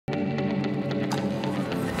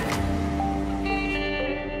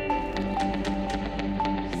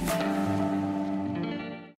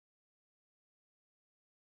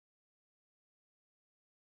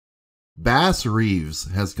Bass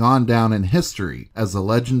Reeves has gone down in history as a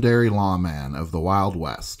legendary lawman of the Wild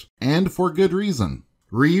West, and for good reason.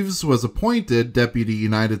 Reeves was appointed Deputy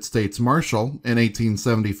United States Marshal in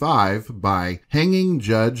 1875 by hanging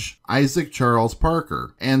Judge Isaac Charles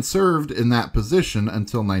Parker and served in that position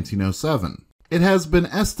until 1907. It has been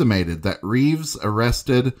estimated that Reeves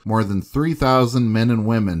arrested more than 3,000 men and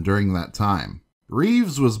women during that time.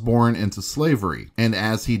 Reeves was born into slavery, and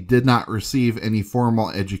as he did not receive any formal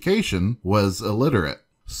education, was illiterate.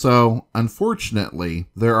 So, unfortunately,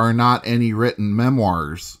 there are not any written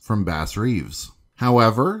memoirs from Bass Reeves.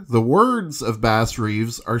 However, the words of Bass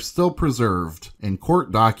Reeves are still preserved in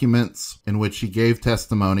court documents in which he gave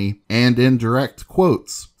testimony and in direct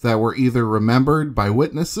quotes that were either remembered by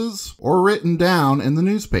witnesses or written down in the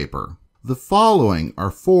newspaper. The following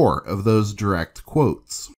are 4 of those direct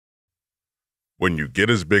quotes. When you get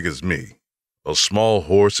as big as me, a small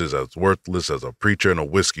horse is as worthless as a preacher in a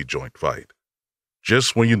whiskey joint fight.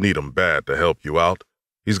 Just when you need him bad to help you out,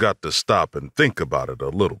 he's got to stop and think about it a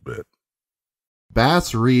little bit.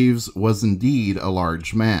 Bass Reeves was indeed a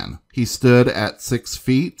large man. He stood at 6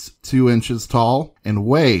 feet, 2 inches tall, and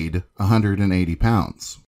weighed 180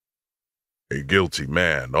 pounds. A guilty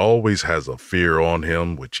man always has a fear on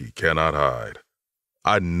him which he cannot hide.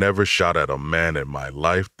 I never shot at a man in my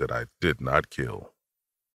life that I did not kill.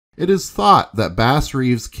 It is thought that Bass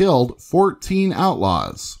Reeves killed 14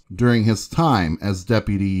 outlaws during his time as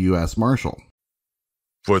Deputy U.S. Marshal.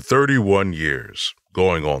 For 31 years,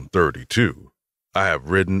 going on 32, I have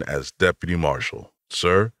ridden as Deputy Marshal,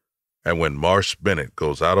 sir, and when Marsh Bennett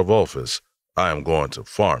goes out of office, I am going to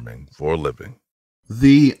farming for a living.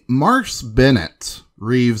 The Marsh Bennett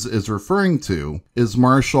Reeves is referring to is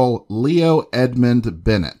Marshal Leo Edmund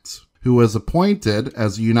Bennett, who was appointed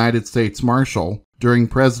as United States Marshal during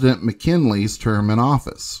President McKinley's term in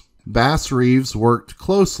office. Bass Reeves worked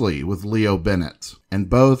closely with Leo Bennett, and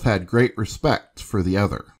both had great respect for the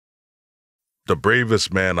other. The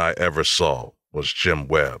bravest man I ever saw was Jim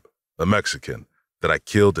Webb, a Mexican that I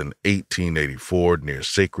killed in 1884 near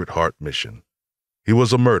Sacred Heart Mission. He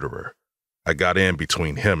was a murderer. I got in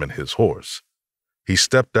between him and his horse. He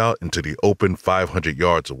stepped out into the open 500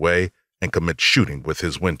 yards away and commenced shooting with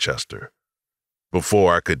his Winchester.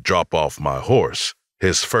 Before I could drop off my horse,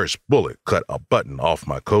 his first bullet cut a button off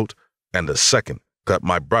my coat, and the second cut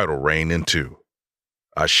my bridle rein in 2.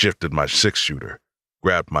 I shifted my 6-shooter,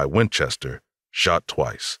 grabbed my Winchester, shot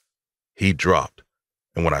twice. He dropped,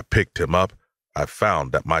 and when I picked him up, I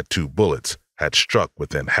found that my 2 bullets had struck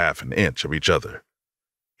within half an inch of each other.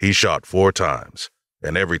 He shot 4 times,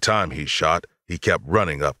 and every time he shot, he kept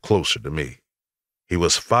running up closer to me. He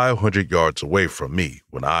was 500 yards away from me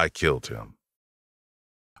when I killed him.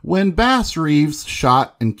 When Bass Reeves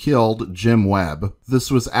shot and killed Jim Webb, this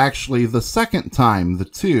was actually the second time the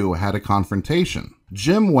two had a confrontation.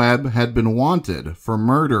 Jim Webb had been wanted for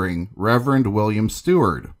murdering Reverend William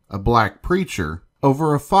Stewart, a black preacher,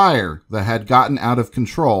 over a fire that had gotten out of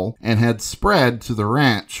control and had spread to the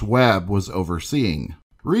ranch Webb was overseeing.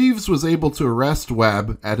 Reeves was able to arrest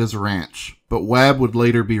Webb at his ranch, but Webb would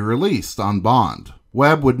later be released on bond.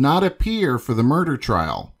 Webb would not appear for the murder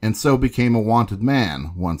trial, and so became a wanted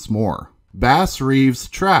man once more. Bass Reeves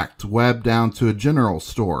tracked Webb down to a general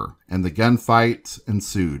store, and the gunfight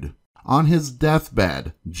ensued. On his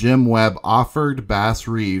deathbed, Jim Webb offered Bass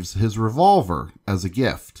Reeves his revolver as a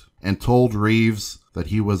gift, and told Reeves that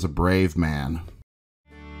he was a brave man.